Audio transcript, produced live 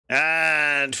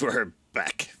And we're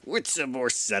back with some more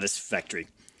Satisfactory.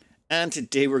 And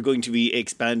today we're going to be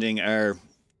expanding our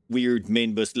weird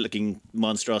main bus looking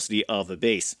monstrosity of a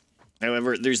base.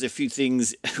 However, there's a few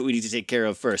things we need to take care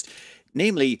of first.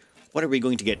 Namely, what are we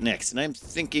going to get next? And I'm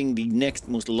thinking the next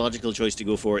most logical choice to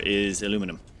go for is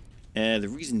aluminum. The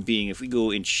reason being, if we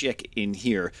go and check in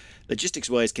here,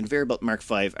 logistics-wise, conveyor belt Mark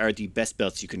V are the best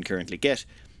belts you can currently get.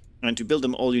 And to build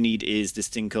them, all you need is this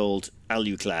thing called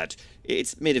Alclad.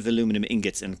 It's made of aluminum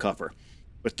ingots and copper.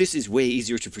 But this is way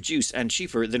easier to produce and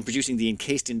cheaper than producing the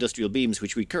encased industrial beams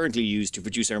which we currently use to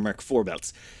produce our Mark IV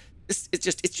belts. It's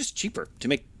just cheaper to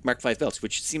make Mark V belts,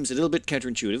 which seems a little bit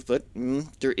counterintuitive, but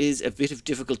there is a bit of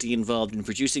difficulty involved in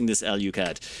producing this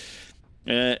Alclad.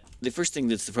 The first thing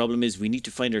that's the problem is we need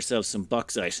to find ourselves some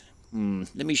bauxite.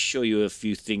 Let me show you a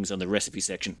few things on the recipe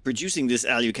section. Producing this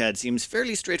Alclad seems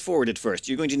fairly straightforward at first.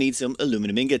 You're going to need some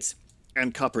aluminum ingots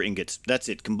and copper ingots. That's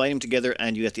it. Combine them together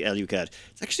and you get the Alclad.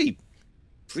 It's actually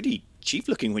pretty cheap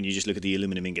looking when you just look at the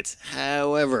aluminum ingots.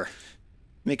 However, to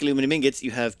make aluminum ingots,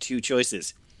 you have two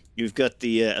choices. You've got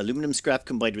the aluminum scrap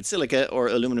combined with silica or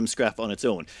aluminum scrap on its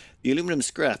own. The aluminum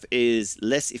scrap is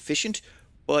less efficient,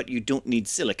 but you don't need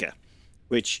silica,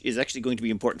 which is actually going to be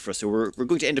important for us. So we're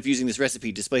going to end up using this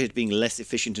recipe despite it being less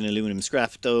efficient in aluminum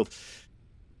scrap, though,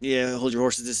 yeah, hold your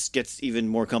horses, this gets even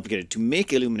more complicated. To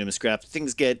make aluminum scrap,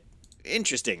 things get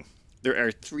interesting. There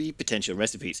are three potential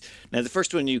recipes. Now, the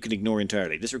first one you can ignore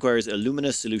entirely. This requires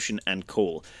alumina, solution, and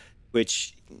coal,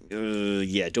 which,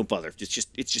 yeah, don't bother. It's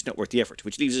just not worth the effort,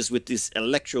 which leaves us with this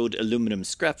electrode aluminum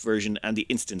scrap version and the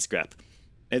instant scrap.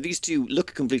 Now, these two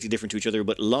look completely different to each other,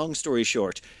 but long story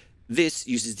short, this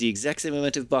uses the exact same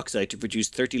amount of bauxite to produce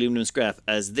 30 aluminum scrap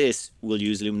as this will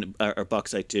use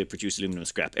bauxite to produce aluminum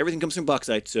scrap. Everything comes from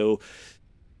bauxite, so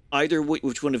either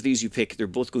which one of these you pick, they're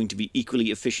both going to be equally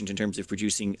efficient in terms of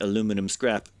producing aluminum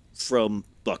scrap from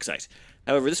bauxite.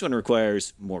 However, this one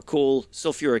requires more coal,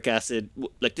 sulfuric acid,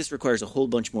 like this requires a whole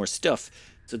bunch more stuff,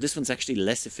 so this one's actually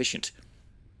less efficient.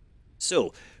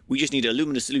 So, we just need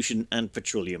alumina solution and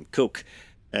petroleum coke.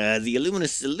 The alumina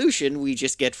solution we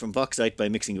just get from bauxite by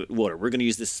mixing it with water. We're going to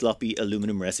use this sloppy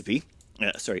aluminum recipe.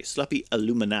 Sloppy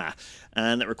alumina.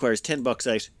 And that requires 10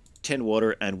 bauxite, 10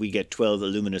 water, and we get 12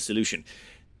 alumina solution.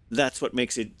 That's what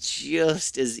makes it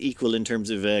just as equal in terms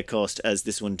of cost as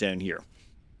this one down here.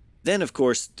 Then, of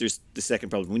course, there's the second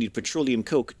problem. We need petroleum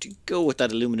coke to go with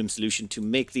that aluminum solution to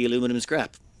make the aluminum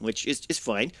scrap, which is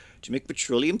fine. To make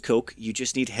petroleum coke, you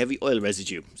just need heavy oil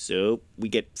residue. So we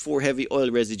get 4 heavy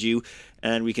oil residue,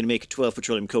 and we can make 12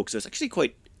 petroleum coke. So it's actually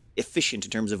quite efficient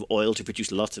in terms of oil to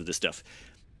produce lots of this stuff.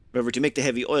 However, to make the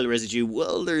heavy oil residue,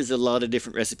 well, there's a lot of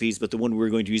different recipes, but the one we're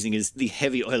going to be using is the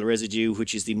heavy oil residue,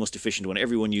 which is the most efficient one.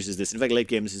 Everyone uses this. In fact, late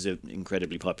game, this is an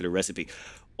incredibly popular recipe.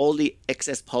 All the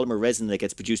excess polymer resin that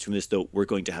gets produced from this, though, we're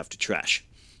going to have to trash.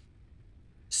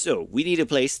 So, we need a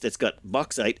place that's got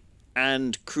bauxite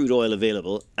and crude oil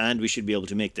available, and we should be able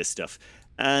to make this stuff.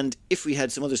 And if we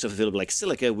had some other stuff available like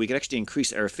silica, we could actually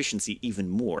increase our efficiency even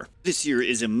more. This here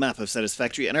is a map of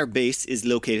Satisfactory, and our base is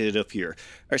located up here.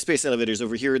 Our space elevator is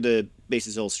over here, the base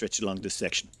is all stretched along this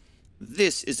section.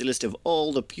 This is a list of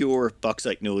all the pure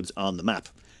bauxite nodes on the map.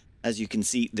 As you can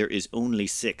see, there is only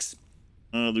 6.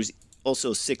 There's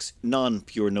also 6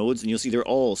 non-pure nodes, and you'll see they're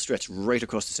all stretched right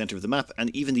across the center of the map, and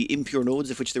even the impure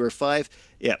nodes, of which there were 5,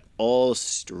 yeah, all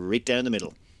straight down the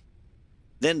middle.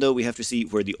 Then, though, we have to see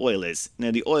where the oil is.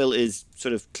 Now, the oil is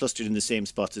sort of clustered in the same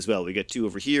spots as well. We get 2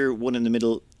 over here, 1 in the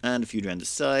middle, and a few around the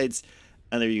sides.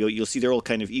 And there you go. You'll see they're all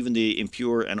kind of, even the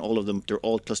impure and all of them, they're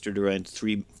all clustered around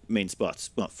 3 main spots.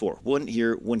 Well, 4. 1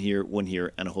 here, 1 here, 1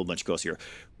 here, and a whole bunch across here.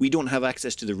 We don't have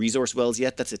access to the resource wells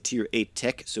yet. That's a tier 8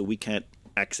 tech, so we can't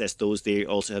access those. They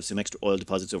also have some extra oil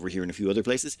deposits over here in a few other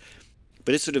places.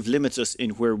 But it sort of limits us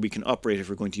in where we can operate if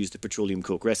we're going to use the petroleum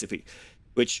coke recipe,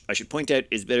 which I should point out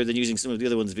is better than using some of the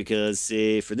other ones because,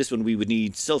 for this one, we would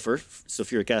need sulfur,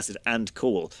 sulfuric acid, and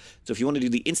coal. So if you want to do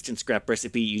the instant scrap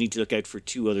recipe, you need to look out for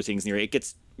 2 other things in here. It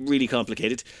gets really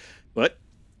complicated, but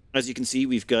as you can see,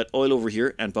 we've got oil over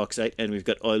here and bauxite, and we've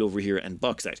got oil over here and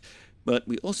bauxite. But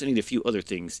we also need a few other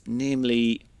things,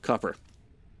 namely copper.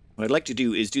 What I'd like to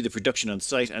do is do the production on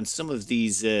site, and some of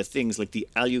these things like the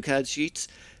Alclad sheets,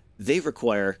 they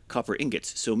require copper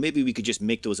ingots, so maybe we could just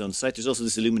make those on site. There's also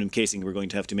this aluminum casing we're going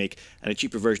to have to make, and a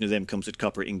cheaper version of them comes with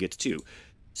copper ingots too.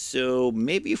 So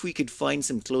maybe if we could find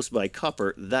some close by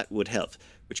copper, that would help,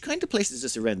 which kind of places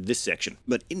us around this section.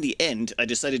 But in the end, I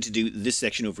decided to do this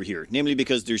section over here, namely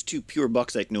because there's 2 pure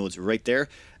bauxite nodes right there.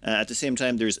 At the same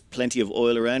time, there's plenty of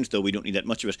oil around, though we don't need that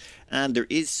much of it, and there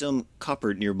is some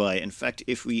copper nearby. In fact,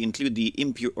 if we include the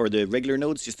impure or the regular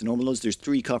nodes, just the normal nodes, there's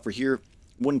 3 copper here,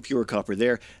 one pure copper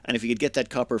there, and if we could get that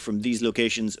copper from these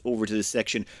locations over to this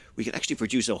section, we could actually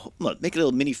produce make a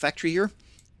little mini factory here,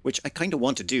 which I kind of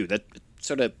want to do. That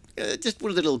sort of just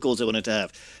one of the little goals I wanted to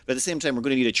have. But at the same time, we're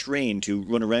going to need a train to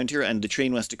run around here, and the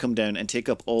train wants to come down and take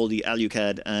up all the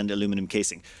Aluclad and aluminum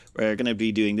casing. We're going to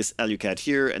be doing this Aluclad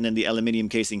here, and then the aluminium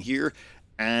casing here,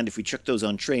 and if we chuck those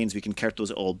on trains, we can cart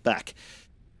those all back.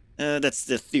 That's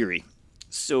the theory.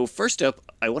 So first up,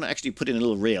 I want to actually put in a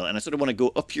little rail, and I sort of want to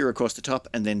go up here across the top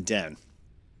and then down.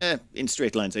 In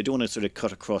straight lines. I don't want to sort of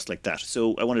cut across like that.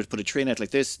 So I wanted to put a train out like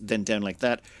this, then down like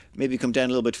that. Maybe come down a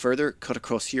little bit further, cut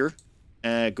across here,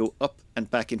 go up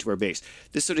and back into our base.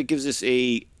 This sort of gives us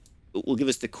will give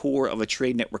us the core of a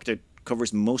trade network that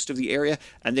covers most of the area,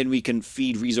 and then we can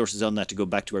feed resources on that to go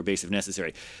back to our base if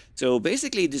necessary. So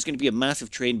basically there's going to be a massive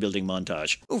train building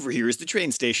montage. Over here is the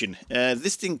train station.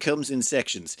 This thing comes in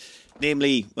sections,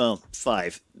 namely, well,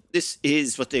 5. This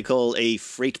is what they call a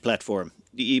freight platform.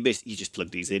 You just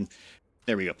plug these in.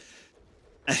 There we go.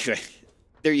 Anyway,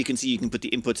 there you can see you can put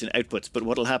the inputs and outputs, but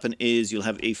what will happen is you'll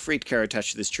have a freight car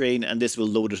attached to this train, and this will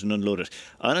load it and unload it.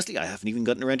 Honestly, I haven't even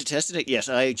gotten around to testing it yet.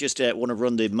 I just want to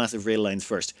run the massive rail lines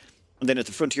first. And then at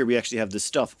the front here, we actually have the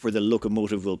stop where the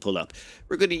locomotive will pull up.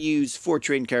 We're going to use 4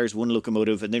 train cars, 1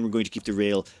 locomotive, and then we're going to keep the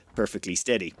rail perfectly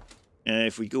steady.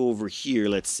 If we go over here,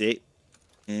 let's say,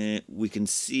 we can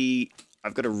see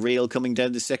I've got a rail coming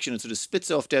down this section. It sort of splits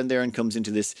off down there and comes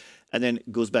into this, and then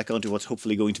goes back onto what's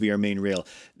hopefully going to be our main rail.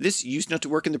 This used not to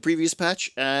work in the previous patch,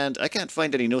 and I can't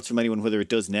find any notes from anyone whether it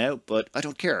does now, but I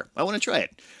don't care. I want to try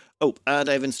it. Oh, and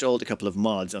I've installed a couple of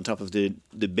mods on top of the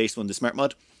base one, the smart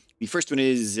mod. The first one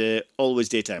is always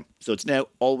daytime. So it's now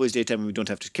always daytime and we don't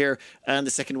have to care. And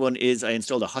the second one is I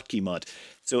installed a hotkey mod.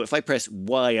 So if I press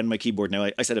Y on my keyboard now,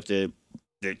 I set up the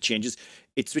changes,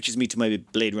 it switches me to my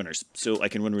Blade Runners, so I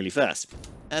can run really fast.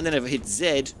 And then if I hit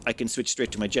Z, I can switch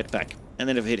straight to my jetpack. And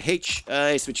then if I hit H,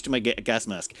 I switch to my gas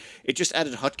mask. It just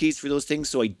added hotkeys for those things,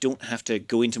 so I don't have to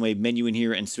go into my menu in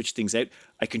here and switch things out.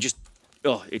 I can just,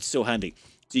 oh, it's so handy.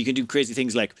 So you can do crazy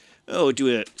things like, oh,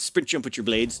 do a sprint jump with your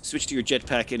blades, switch to your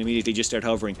jetpack and immediately just start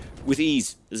hovering with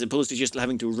ease, as opposed to just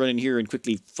having to run in here and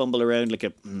quickly fumble around like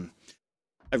a...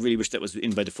 I really wish that was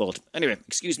in by default. Anyway,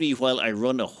 excuse me while I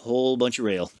run a whole bunch of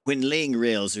rail. When laying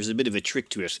rails, there's a bit of a trick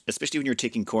to it, especially when you're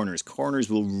taking corners. Corners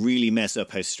will really mess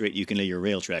up how straight you can lay your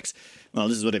rail tracks. Well,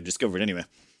 this is what I've discovered anyway.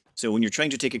 So when you're trying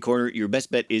to take a corner, your best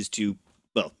bet is to,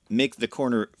 well, make the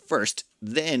corner first,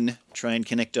 then try and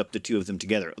connect up the two of them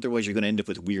together. Otherwise, you're going to end up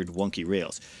with weird, wonky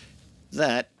rails.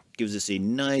 That gives us a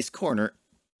nice corner.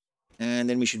 And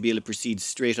then we should be able to proceed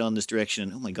straight on this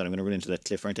direction. Oh my god, I'm going to run into that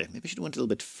cliff, aren't I? Maybe I should have went a little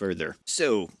bit further.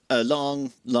 So, a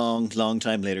long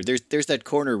time later, there's that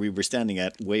corner we were standing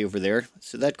at way over there.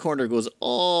 So that corner goes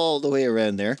all the way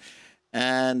around there.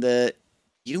 And,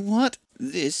 you know what?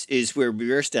 This is where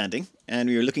we are standing. And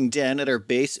we are looking down at our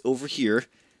base over here.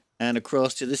 And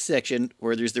across to this section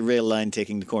where there's the rail line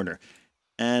taking the corner.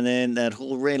 And then that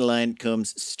whole rail line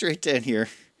comes straight down here.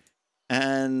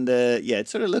 And, yeah, it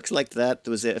sort of looks like that.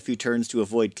 There was a few turns to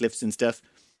avoid cliffs and stuff.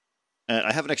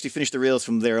 I haven't actually finished the rails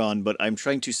from there on, but I'm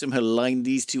trying to somehow line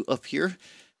these two up here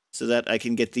so that I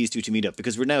can get these two to meet up,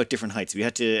 because we're now at different heights. We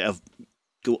had to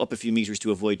go up a few meters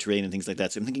to avoid terrain and things like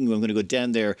that. So I'm thinking I'm going to go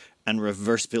down there and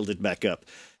reverse build it back up.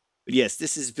 But yes,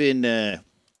 this has been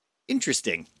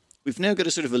interesting. We've now got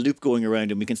a sort of a loop going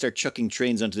around, and we can start chucking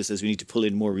trains onto this as we need to pull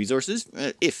in more resources,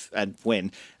 if and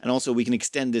when. And also we can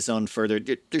extend this on further.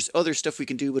 There's other stuff we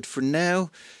can do, but for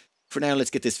now, let's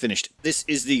get this finished. This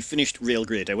is the finished rail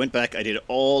grid. I went back, I did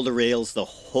all the rails the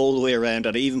whole way around,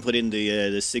 and I even put in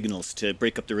the signals to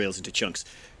break up the rails into chunks.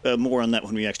 More on that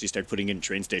when we actually start putting in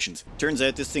train stations. Turns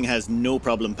out this thing has no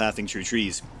problem pathing through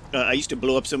trees. I used to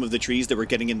blow up some of the trees that were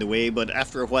getting in the way, but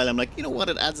after a while I'm like, you know what,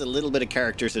 it adds a little bit of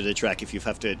character to the track if you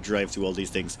have to drive through all these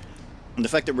things. And the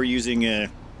fact that we're using,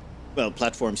 well,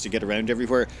 platforms to get around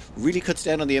everywhere really cuts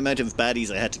down on the amount of baddies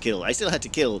I had to kill. I still had to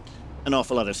kill an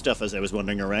awful lot of stuff as I was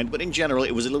wandering around, but in general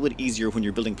it was a little bit easier when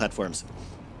you're building platforms.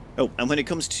 Oh, and when it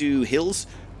comes to hills,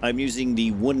 I'm using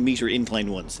the 1 meter incline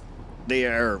ones.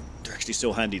 They're actually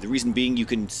so handy. The reason being you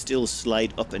can still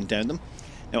slide up and down them.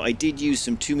 Now I did use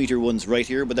some 2 meter ones right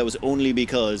here, but that was only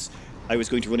because I was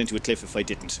going to run into a cliff if I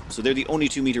didn't. So they're the only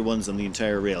 2 meter ones on the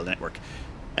entire rail network.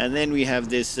 And then we have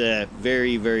this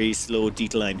very slow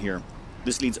decline here.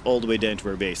 This leads all the way down to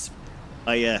our base.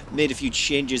 I made a few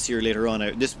changes here later on.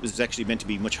 This was actually meant to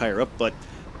be much higher up, but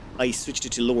I switched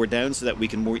it to lower down so that we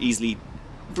can more easily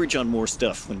bridge on more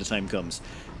stuff when the time comes.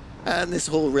 And this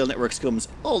whole rail network comes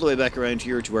all the way back around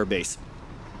here to our base.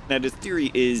 Now the theory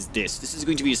is this. This is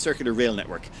going to be a circular rail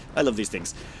network. I love these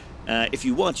things. If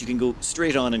you want, you can go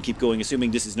straight on and keep going,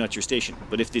 assuming this is not your station.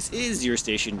 But if this is your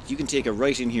station, you can take a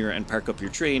right in here and park up your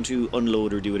train to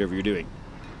unload or do whatever you're doing.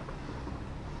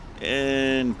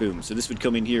 And boom. So this would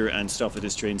come in here and stop at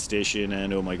this train station,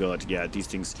 and oh my god, yeah, these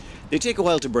things, they take a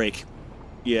while to break.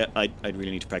 Yeah, I'd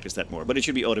really need to practice that more, but it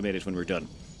should be automated when we're done.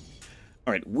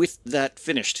 Alright, with that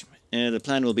finished, the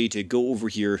plan will be to go over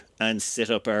here and set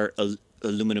up our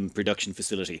aluminum production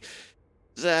facility.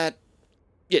 Yeah,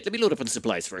 let me load up on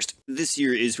supplies first. This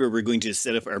here is where we're going to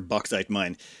set up our bauxite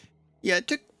mine. Yeah,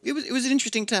 it was an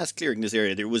interesting task clearing this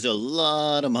area. There was a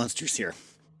lot of monsters here.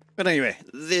 But anyway,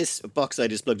 this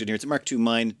bauxite is plugged in here. It's a Mark II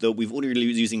mine, though we've only really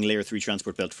using layer 3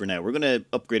 transport belt for now. We're going to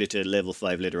upgrade it to level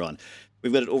 5 later on.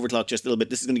 We've got it overclocked just a little bit.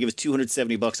 This is going to give us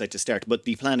 270 bauxite to start, but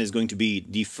the plan is going to be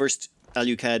the first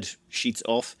Aluclad sheets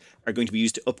off are going to be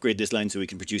used to upgrade this line so we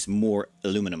can produce more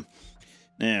aluminum.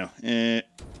 Now,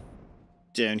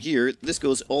 down here, this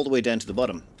goes all the way down to the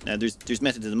bottom. There's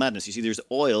method to the madness. You see, there's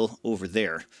oil over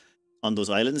there on those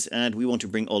islands, and we want to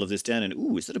bring all of this down. And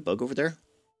ooh, is that a bug over there?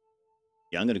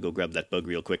 Yeah, I'm going to go grab that bug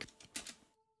real quick.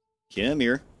 Come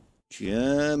here.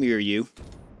 Come here, you.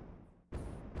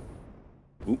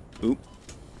 Oop, oop.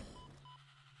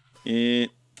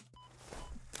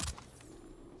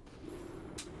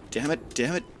 Damn it,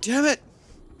 damn it, damn it!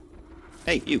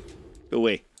 Hey, you. Go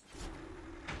away.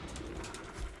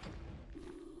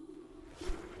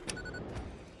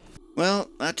 Well,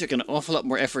 that took an awful lot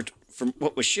more effort from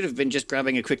what should have been just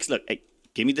grabbing a quick slug. Hey,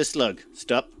 give me the slug.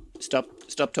 Stop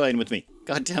toying with me.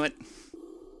 God damn it.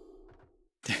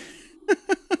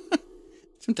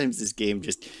 Sometimes this game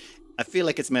just, I feel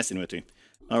like it's messing with me.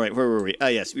 Alright, where were we? Ah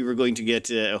yes, we were going to get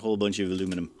a whole bunch of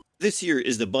aluminum. This here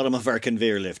is the bottom of our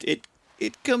conveyor lift.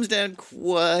 It comes down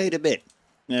quite a bit.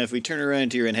 Now if we turn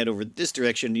around here and head over this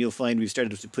direction, you'll find we've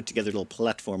started to put together a little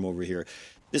platform over here.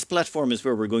 This platform is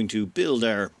where we're going to build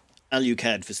our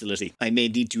Aluclad facility. I may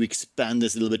need to expand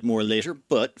this a little bit more later,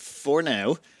 but for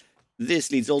now,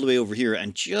 this leads all the way over here,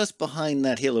 and just behind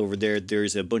that hill over there,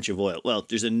 there's a bunch of oil. Well,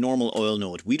 there's a normal oil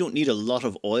node. We don't need a lot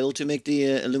of oil to make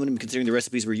the aluminum, considering the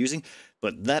recipes we're using,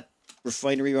 but that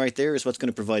refinery right there is what's going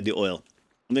to provide the oil.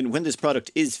 And then when this product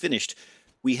is finished,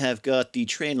 we have got the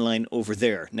train line over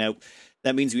there. Now,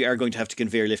 that means we are going to have to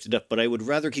conveyor lift it up, but I would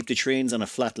rather keep the trains on a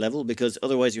flat level, because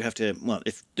otherwise you have to, well,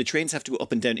 if the trains have to go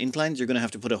up and down inclines, you're going to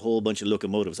have to put a whole bunch of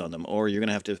locomotives on them, or you're going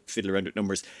to have to fiddle around with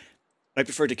numbers. I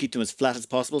prefer to keep them as flat as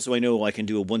possible, so I know I can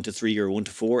do a 1 to 3 or 1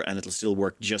 to 4, and it'll still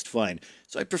work just fine.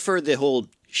 So I prefer the whole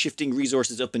shifting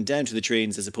resources up and down to the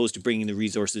trains, as opposed to bringing the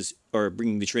resources, or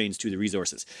bringing the trains to the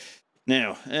resources.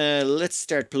 Now, let's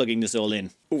start plugging this all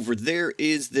in. Over there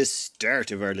is the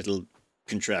start of our little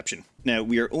contraption. Now,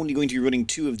 we are only going to be running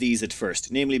 2 of these at first,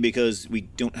 namely because we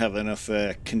don't have enough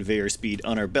conveyor speed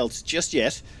on our belts just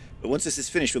yet, but once this is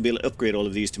finished, we'll be able to upgrade all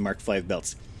of these to Mark V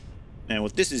belts. Now,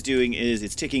 what this is doing is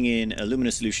it's taking in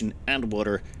alumina solution and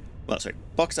water,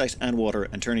 bauxite and water,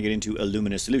 and turning it into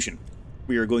alumina solution.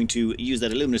 We are going to use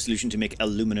that alumina solution to make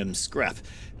aluminum scrap,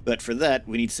 but for that,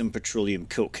 we need some petroleum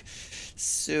coke.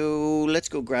 So let's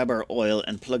go grab our oil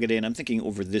and plug it in. I'm thinking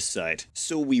over this side.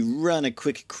 So we run a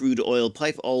quick crude oil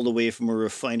pipe all the way from a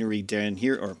refinery down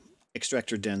here, or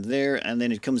extractor down there, and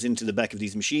then it comes into the back of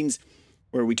these machines,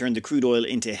 where we turn the crude oil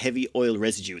into heavy oil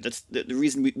residue. That's the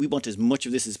reason we want as much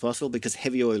of this as possible, because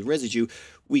heavy oil residue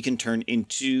we can turn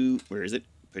into, where is it?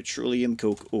 Petroleum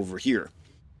coke over here.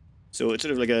 So it's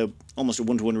sort of like almost a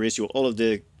 1-to-1 ratio. All of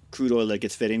the crude oil that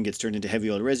gets fed in gets turned into heavy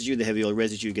oil residue. The heavy oil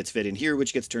residue gets fed in here,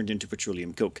 which gets turned into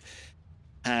petroleum coke.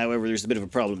 However, there's a bit of a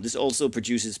problem. This also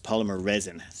produces polymer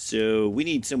resin. So we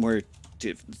need somewhere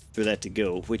for that to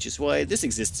go, which is why this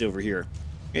exists over here.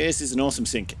 This is an awesome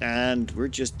sink, and we're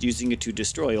just using it to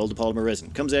destroy all the polymer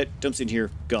resin. Comes out, dumps in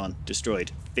here, gone,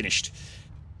 destroyed, finished.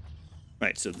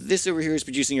 Right, so this over here is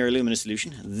producing our alumina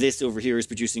solution. This over here is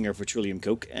producing our petroleum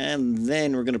coke, and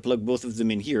then we're going to plug both of them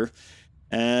in here,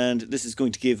 and this is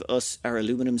going to give us our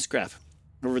aluminum scrap.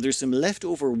 However, there's some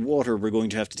leftover water we're going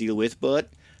to have to deal with, but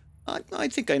I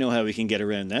think I know how we can get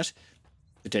around that.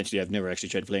 Potentially, I've never actually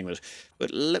tried playing with it.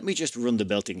 But let me just run the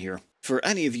belting here. For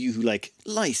any of you who like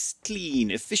nice,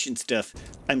 clean, efficient stuff,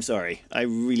 I'm sorry. I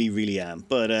really, really am.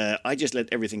 But I just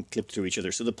let everything clip through each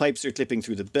other. So the pipes are clipping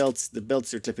through the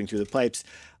belts are clipping through the pipes.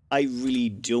 I really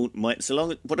don't mind. So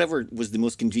long as whatever was the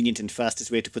most convenient and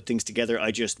fastest way to put things together, I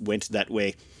just went that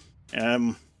way.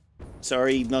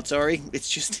 Sorry, not sorry. It's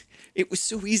just, it was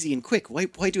so easy and quick. Why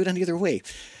do it any other way?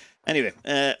 Anyway,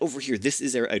 over here, this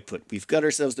is our output. We've got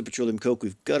ourselves the petroleum coke,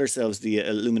 we've got ourselves the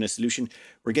alumina solution,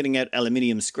 we're getting out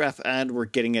aluminium scrap, and we're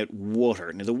getting out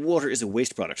water. Now, the water is a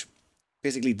waste product.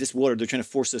 Basically, this water, they're trying to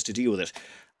force us to deal with it.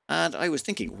 And I was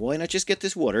thinking, why not just get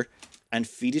this water, and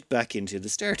feed it back into the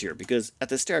start here, because at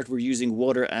the start we're using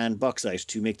water and bauxite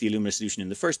to make the alumina solution in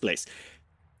the first place.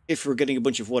 If we're getting a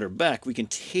bunch of water back, we can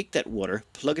take that water,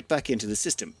 plug it back into the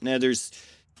system. Now there's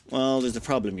a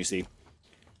problem, you see.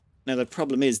 Now the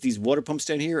problem is these water pumps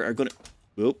down here are going to...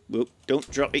 Whoa, don't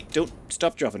drop me. Don't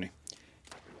stop dropping me.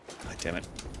 God damn it.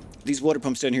 These water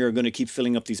pumps down here are going to keep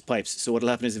filling up these pipes. So what'll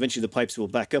happen is eventually the pipes will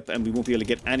back up and we won't be able to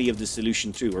get any of the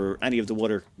solution through, or any of the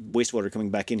wastewater coming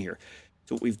back in here.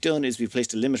 So what we've done is we've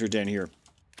placed a limiter down here.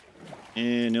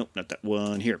 And no, not that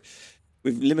one here.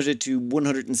 We've limited to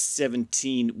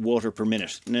 117 water per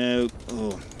minute. Now,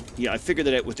 I figured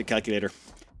that out with the calculator.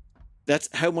 That's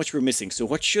how much we're missing. So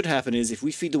what should happen is if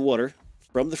we feed the water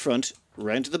from the front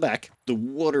round to the back, the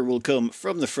water will come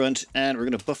from the front and we're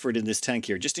going to buffer it in this tank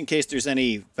here. Just in case there's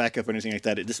any backup or anything like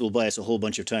that, this will buy us a whole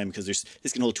bunch of time because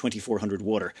this can hold 2,400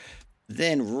 water.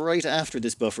 Then right after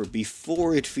this buffer,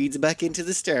 before it feeds back into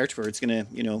the start, where it's going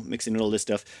to, mix in all this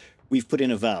stuff, we've put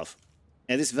in a valve.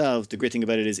 Now this valve, the great thing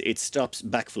about it is it stops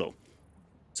backflow.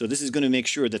 So this is going to make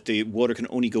sure that the water can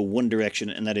only go one direction,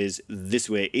 and that is this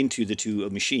way into the two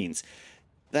machines.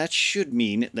 That should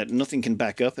mean that nothing can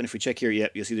back up. And if we check here,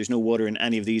 you'll see there's no water in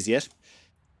any of these yet.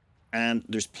 And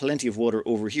there's plenty of water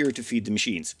over here to feed the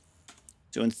machines.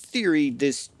 So in theory,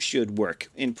 this should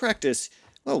work. In practice,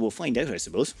 well, we'll find out, I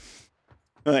suppose.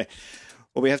 All right.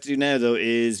 What we have to do now, though,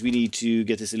 is we need to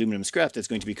get this aluminum scrap that's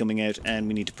going to be coming out, and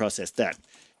we need to process that.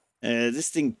 This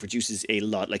thing produces a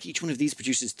lot. Like each one of these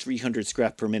produces 300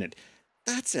 scrap per minute.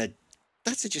 That's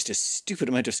just a stupid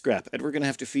amount of scrap, and we're going to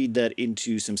have to feed that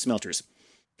into some smelters.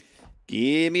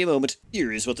 Give me a moment.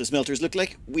 Here is what the smelters look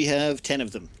like. We have 10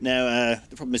 of them. Now,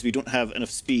 the problem is we don't have enough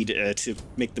speed to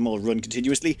make them all run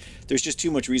continuously. There's just too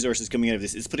much resources coming out of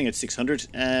this. It's putting out 600.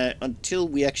 Until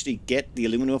we actually get the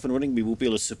aluminum up and running, we won't be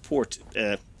able to support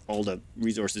all the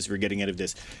resources we're getting out of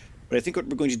this. But I think what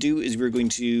we're going to do is I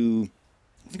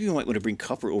think we might want to bring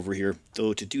copper over here.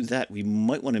 Though to do that, we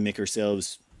might want to make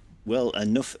ourselves, well,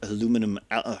 enough aluminum...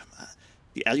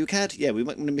 the Alclad? Yeah, we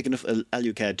might want to make enough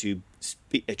Alclad to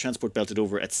transport belted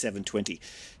over at 720.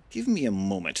 Give me a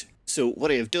moment. So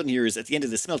what I have done here is at the end of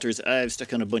the smelters, I've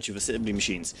stuck on a bunch of assembly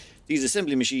machines. These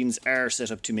assembly machines are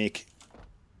set up to make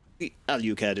the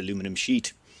Alclad aluminum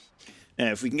sheet.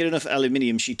 Now, if we can get enough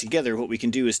aluminium sheet together, what we can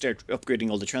do is start upgrading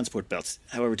all the transport belts.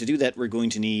 However, to do that, we're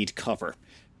going to need copper.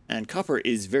 And copper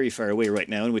is very far away right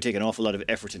now and would take an awful lot of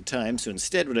effort and time. So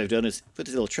instead what I've done is put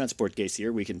this little transport case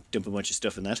here. We can dump a bunch of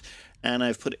stuff in that. And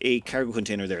I've put a cargo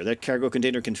container there. That cargo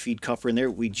container can feed copper in there.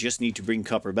 We just need to bring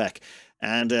copper back.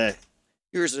 And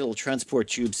here's a little transport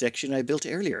tube section I built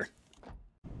earlier.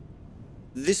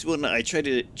 This one, I tried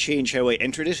to change how I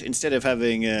entered it. Instead of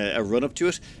having a run up to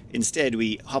it, instead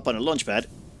we hop on a launch pad.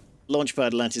 Launch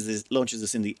pad launches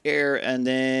us in the air, and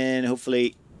then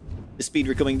hopefully the speed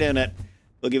we're coming down at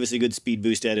will give us a good speed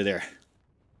boost out of there.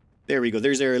 There we go.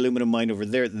 There's our aluminum mine over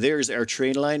there. There's our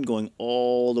train line going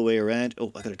all the way around.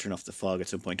 Oh, I gotta turn off the fog at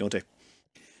some point, don't I?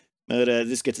 But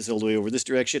this gets us all the way over this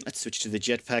direction. Let's switch to the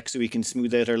jetpack so we can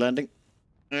smooth out our landing.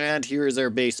 And here is our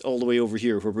base all the way over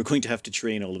here, where we're going to have to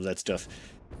train all of that stuff.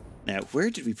 Now, where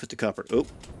did we put the copper? Oh,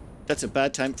 that's a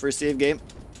bad time for a save game.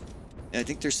 I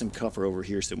think there's some copper over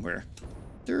here somewhere.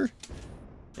 There.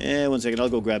 1 second, I'll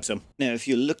go grab some. Now, if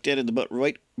you look down at the bottom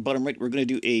right, we're going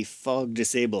to do a fog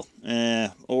disable.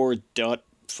 Or dot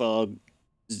fog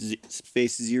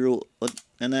space 0,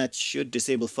 and that should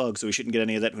disable fog, so we shouldn't get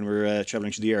any of that when we're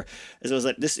traveling through the air. As well as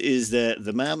that, this is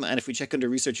the MAM, and if we check under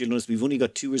research, you'll notice we've only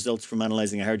got 2 results from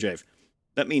analyzing a hard drive.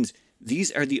 That means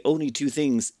these are the only 2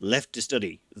 things left to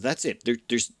study. That's it.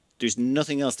 There's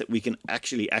nothing else that we can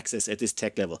actually access at this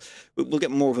tech level. We'll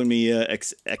get more when we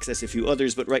access a few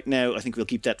others, but right now I think we'll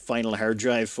keep that final hard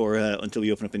drive for until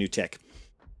we open up a new tech.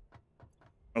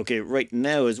 Okay, right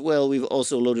now as well, we've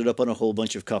also loaded up on a whole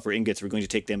bunch of copper ingots. We're going to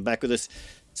take them back with us.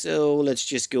 So let's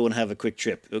just go and have a quick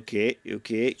trip. Okay,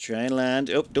 try and land.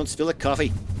 Oh, don't spill the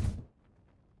coffee.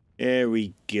 There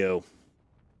we go.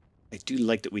 I do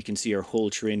like that we can see our whole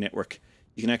train network.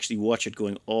 You can actually watch it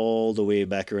going all the way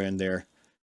back around there.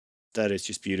 That is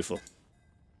just beautiful.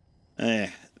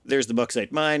 There's the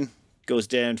bauxite mine. Goes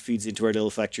down, feeds into our little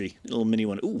factory. Little mini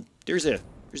one. Ooh, there's a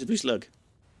blue slug.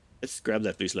 Let's grab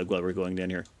that blue slug while we're going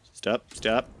down here. Stop.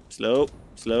 Slow.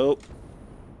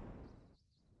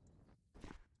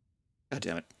 God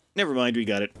damn it. Never mind, we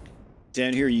got it.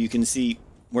 Down here you can see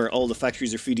where all the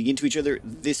factories are feeding into each other.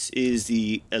 This is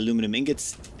the aluminum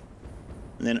ingots.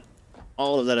 And then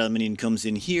all of that aluminium comes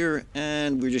in here,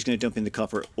 and we're just going to dump in the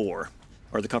copper ore.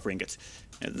 Or the copper ingots.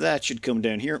 Now that should come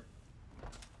down here.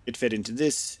 It fed into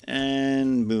this,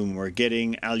 and boom, we're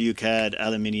getting Alclad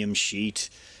aluminium sheet.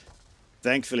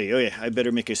 Thankfully. Oh yeah, I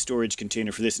better make a storage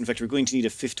container for this. In fact, we're going to need a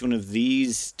fifth one of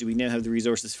these. Do we now have the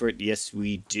resources for it? Yes,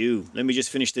 we do. Let me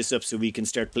just finish this up so we can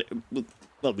start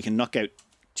well, we can knock out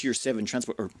tier 7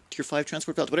 transport, or tier 5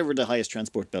 transport belt, whatever the highest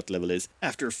transport belt level is.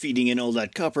 After feeding in all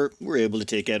that copper, we're able to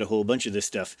take out a whole bunch of this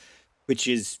stuff, which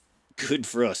is good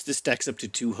for us. This stacks up to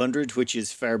 200, which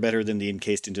is far better than the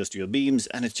encased industrial beams,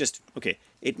 and it's just, okay,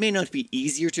 it may not be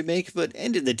easier to make, but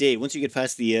end of the day, once you get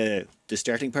past the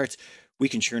starting parts, we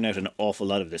can churn out an awful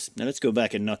lot of this. Now let's go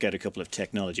back and knock out a couple of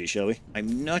technology, shall we?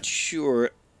 I'm not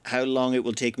sure how long it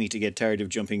will take me to get tired of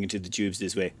jumping into the tubes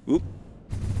this way. Whoop.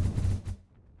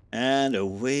 And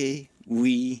away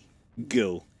we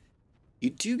go. You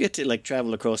do get to, like,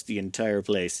 travel across the entire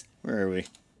place. Where are we?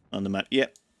 On the map.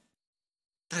 Yep.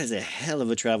 That is a hell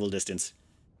of a travel distance.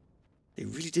 They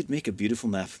really did make a beautiful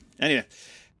map. Anyway,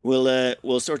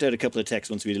 we'll sort out a couple of techs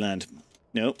once we land.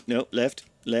 No, left.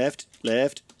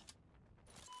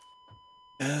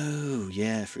 Oh,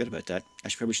 yeah, I forgot about that.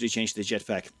 Probably should have changed the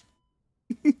jetpack.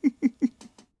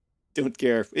 Don't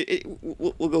care.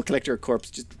 We'll go collect our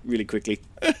corpse just really quickly.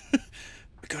 Oh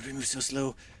my god, we move so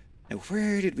slow. Now,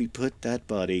 where did we put that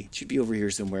body? It should be over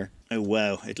here somewhere. Oh,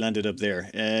 wow, it landed up there.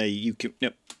 You can...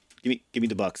 No, give me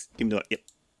the box. Give me the... Yep.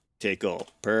 Take all.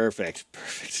 Perfect.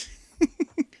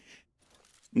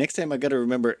 Next time I gotta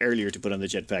remember earlier to put on the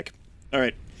jetpack.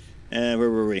 Alright, where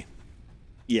were we?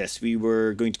 Yes, we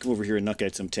were going to come over here and knock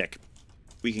out some tech.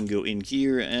 We can go in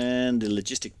here, and the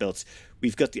logistic belts.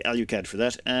 We've got the Alclad for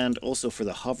that, and also for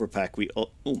the hover pack, oh,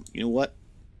 you know what?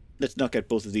 Let's knock out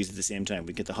both of these at the same time.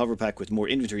 We get the hover pack with more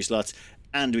inventory slots,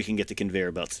 and we can get the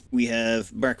conveyor belts. We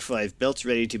have Mark 5 belts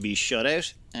ready to be shot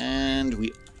out, and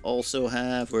we also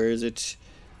have, where is it?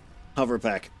 Hover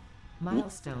pack.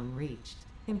 Milestone reached.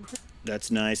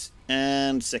 That's nice.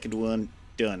 And second one,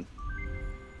 done.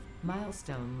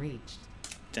 Milestone reached.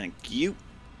 Thank you.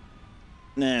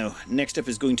 Now, next up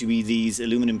is going to be these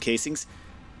aluminum casings.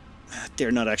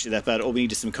 They're not actually that bad. All we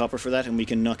need is some copper for that, and we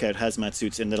can knock out hazmat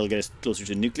suits, and that'll get us closer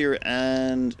to nuclear.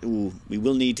 And ooh, we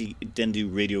will need to then do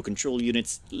radio control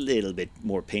units. A little bit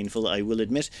more painful, I will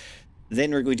admit.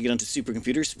 Then we're going to get onto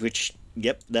supercomputers, which,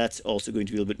 yep, that's also going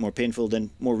to be a little bit more painful.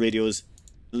 Then more radios,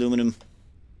 aluminum,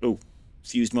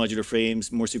 fused modular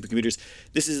frames, more supercomputers.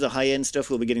 This is the high-end stuff.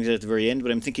 We'll be getting to that at the very end,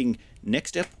 but I'm thinking next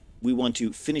step, we want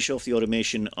to finish off the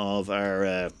automation of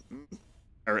our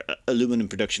aluminum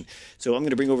production. So I'm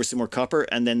going to bring over some more copper,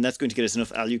 and then that's going to get us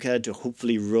enough Alclad to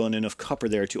hopefully run enough copper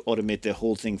there to automate the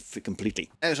whole thing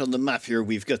completely. Out on the map here,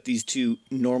 we've got these two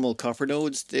normal copper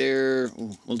nodes. They're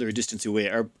a distance away.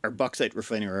 Our bauxite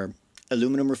refining, or our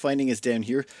aluminum refining, is down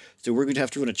here. So we're going to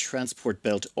have to run a transport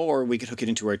belt, or we could hook it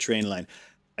into our train line.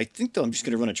 I think, though, I'm just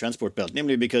going to run a transport belt,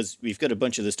 namely because we've got a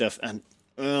bunch of this stuff, and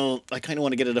well, I kind of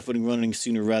want to get it up and running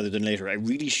sooner rather than later. I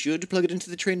really should plug it into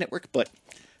the train network, but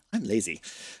I'm lazy.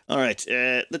 Alright,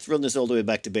 let's run this all the way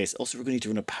back to base. Also, we're going to need to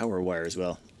run a power wire as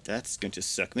well. That's going to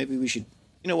suck. Maybe we should...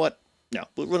 You know what? No,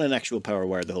 we'll run an actual power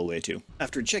wire the whole way too.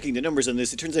 After checking the numbers on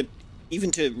this, it turns out even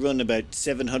to run about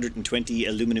 720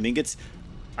 aluminum ingots,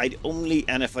 I'd only...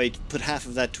 And if I put half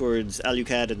of that towards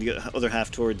Alclad and the other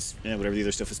half towards whatever the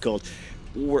other stuff is called,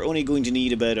 we're only going to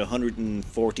need about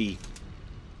 140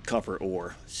 copper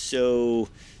ore. So...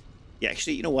 Yeah,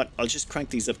 actually, you know what? I'll just crank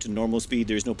these up to normal speed.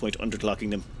 There's no point underclocking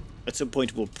them. At some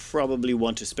point, we'll probably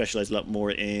want to specialize a lot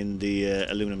more in the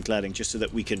aluminum cladding, just so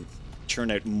that we can churn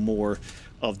out more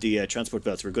of the transport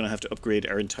belts. We're going to have to upgrade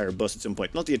our entire bus at some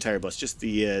point. Not the entire bus, just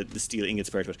the steel ingots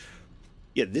part of it.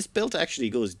 Yeah, this belt actually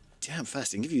goes damn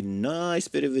fast and give you a nice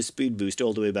bit of a speed boost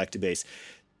all the way back to base.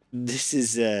 This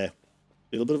is a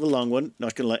little bit of a long one.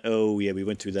 Not going to lie. Oh, yeah, we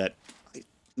went through that.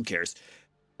 Who cares?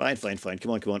 Fine.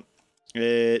 Come on.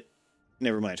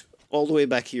 Never mind. All the way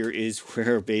back here is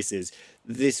where our base is.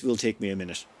 This will take me a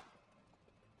minute.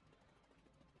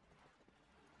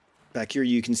 Back here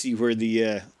you can see where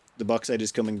the bauxite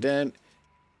is coming down.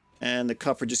 And the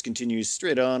copper just continues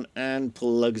straight on and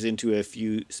plugs into a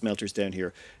few smelters down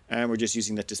here. And we're just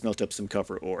using that to smelt up some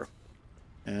copper ore.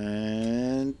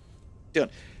 And done.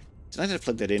 Did I not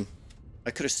plug that in?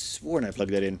 I could have sworn I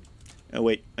plugged that in. Oh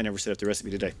wait, I never set up the recipe,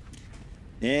 did I?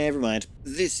 Never mind.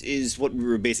 This is what we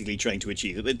were basically trying to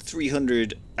achieve. About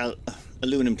 300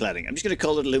 aluminum cladding. I'm just going to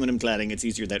call it aluminum cladding. It's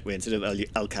easier that way instead of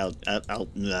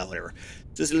whatever.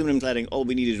 So this aluminum cladding, all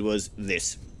we needed was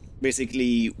this.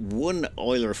 Basically, one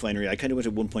oil refinery. I kind of went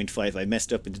to 1.5. I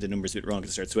messed up and did the numbers a bit wrong at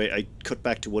the start, so I cut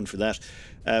back to 1 for that.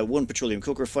 One petroleum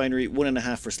coke refinery,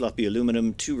 1.5 for sloppy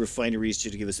aluminum, 2 refineries to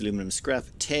give us aluminum scrap,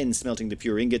 10 smelting the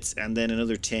pure ingots, and then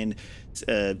another 10...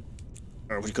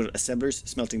 or what do you call it, assemblers,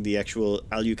 smelting the actual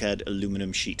Alclad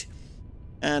aluminum sheet.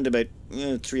 and about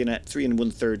 3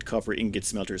 1/3 copper ingot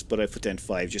smelters, but I put down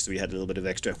 5 just so we had a little bit of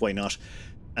extra. Why not?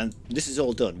 And this is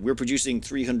all done. We're producing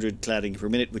 300 cladding per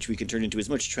minute, which we can turn into as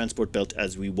much transport belt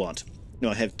as we want.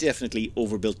 Now, I have definitely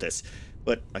overbuilt this,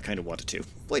 but I kind of wanted to.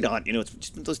 Why not? You know, it's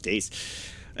just those days.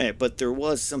 But there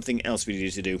was something else we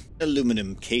needed to do.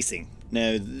 Aluminum casing.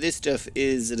 Now, this stuff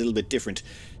is a little bit different.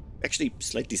 Actually,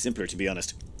 slightly simpler, to be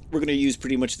honest. We're going to use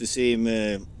pretty much the same...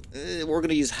 we're going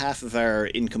to use half of our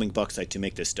incoming bauxite to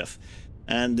make this stuff.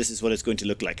 And this is what it's going to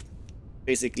look like.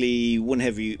 Basically, 1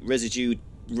 heavy residue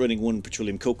running 1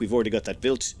 petroleum coke. We've already got that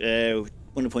built.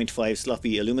 1.5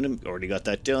 sloppy aluminum. Already got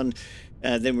that done.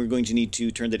 Then we're going to need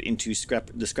to turn that into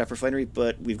the scrap refinery.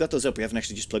 But we've got those up. We haven't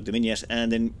actually just plugged them in yet.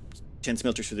 And then 10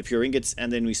 smelters for the pure ingots.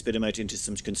 And then we spit them out into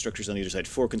some constructors on the other side.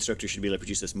 4 constructors should be able to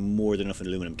produce us more than enough in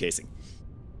aluminum casing.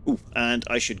 Ooh, and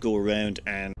I should go around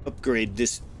and upgrade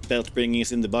this belt bringing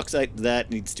us in the bauxite.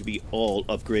 That needs to be all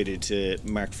upgraded to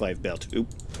Mark 5 belt. Oop.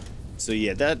 So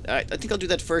yeah, I think I'll do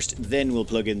that first, then we'll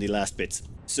plug in the last bits.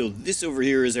 So this over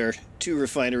here is our 2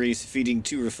 refineries, feeding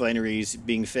 2 refineries,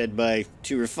 being fed by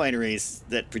 2 refineries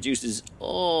that produces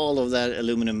all of that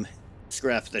aluminum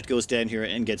scrap that goes down here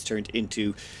and gets turned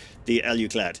into the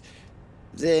Alclad.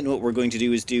 Then what we're going to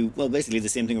do is well, basically the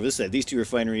same thing over this side. These 2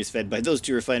 refineries fed by those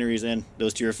 2 refineries, and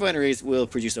those 2 refineries will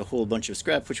produce a whole bunch of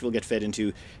scrap, which will get fed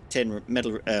into 10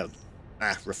 metal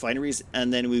refineries,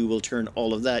 and then we will turn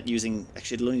all of that using...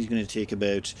 Actually, it'll only going to take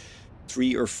about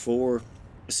 3 or 4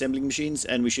 assembling machines,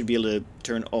 and we should be able to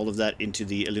turn all of that into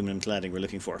the aluminum cladding we're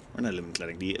looking for. Or not aluminum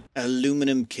cladding, the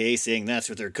aluminum casing, that's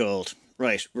what they're called.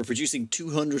 Right, we're producing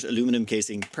 200 aluminum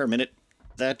casing per minute.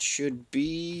 That should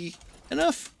be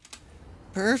enough.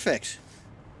 Perfect.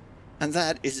 And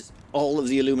that is all of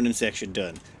the aluminum section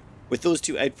done. With those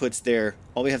 2 outputs there,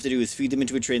 all we have to do is feed them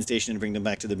into a train station and bring them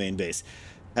back to the main base.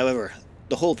 However,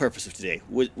 the whole purpose of today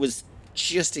was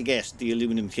just to get the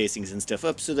aluminum casings and stuff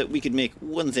up so that we could make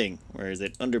one thing. Where is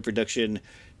it? Under production,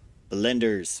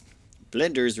 blenders.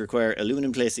 Blenders require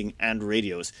aluminum placing and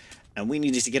radios. And we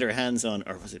needed to get our hands on,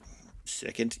 or was it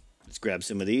second? Let's grab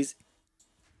some of these.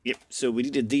 Yep, so we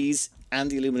needed these and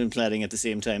the aluminum cladding at the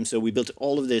same time. So we built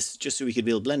all of this just so we could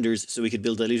build blenders, so we could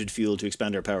build diluted fuel to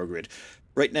expand our power grid.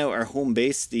 Right now, our home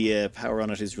base, the power on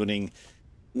it is running,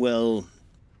 well,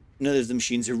 none of the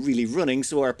machines are really running,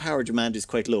 so our power demand is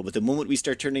quite low. But the moment we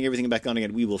start turning everything back on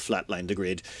again, we will flatline the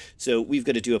grid. So we've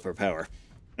got to do up our power.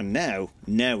 And now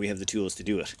we have the tools to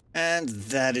do it. And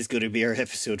that is going to be our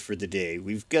episode for the day.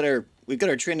 We've got our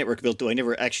train network built, though I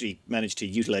never actually managed to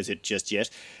utilize it just yet.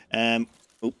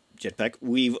 Jetpack.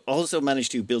 We've also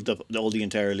managed to build up all the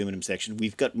entire aluminum section.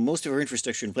 We've got most of our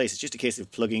infrastructure in place. It's just a case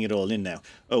of plugging it all in now.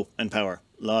 Oh, and power.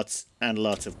 Lots and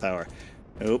lots of power.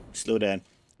 Oh, slow down.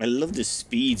 I love the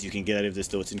speeds you can get out of this,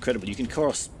 though. It's incredible. You can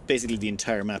cross basically the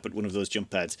entire map with one of those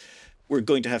jump pads. We're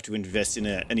going to have to invest in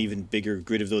an even bigger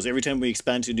grid of those. Every time we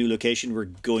expand to a new location, we're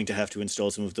going to have to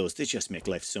install some of those. They just make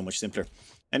life so much simpler.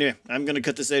 Anyway, I'm going to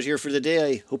cut this out here for the day.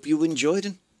 I hope you enjoyed,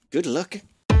 and good luck.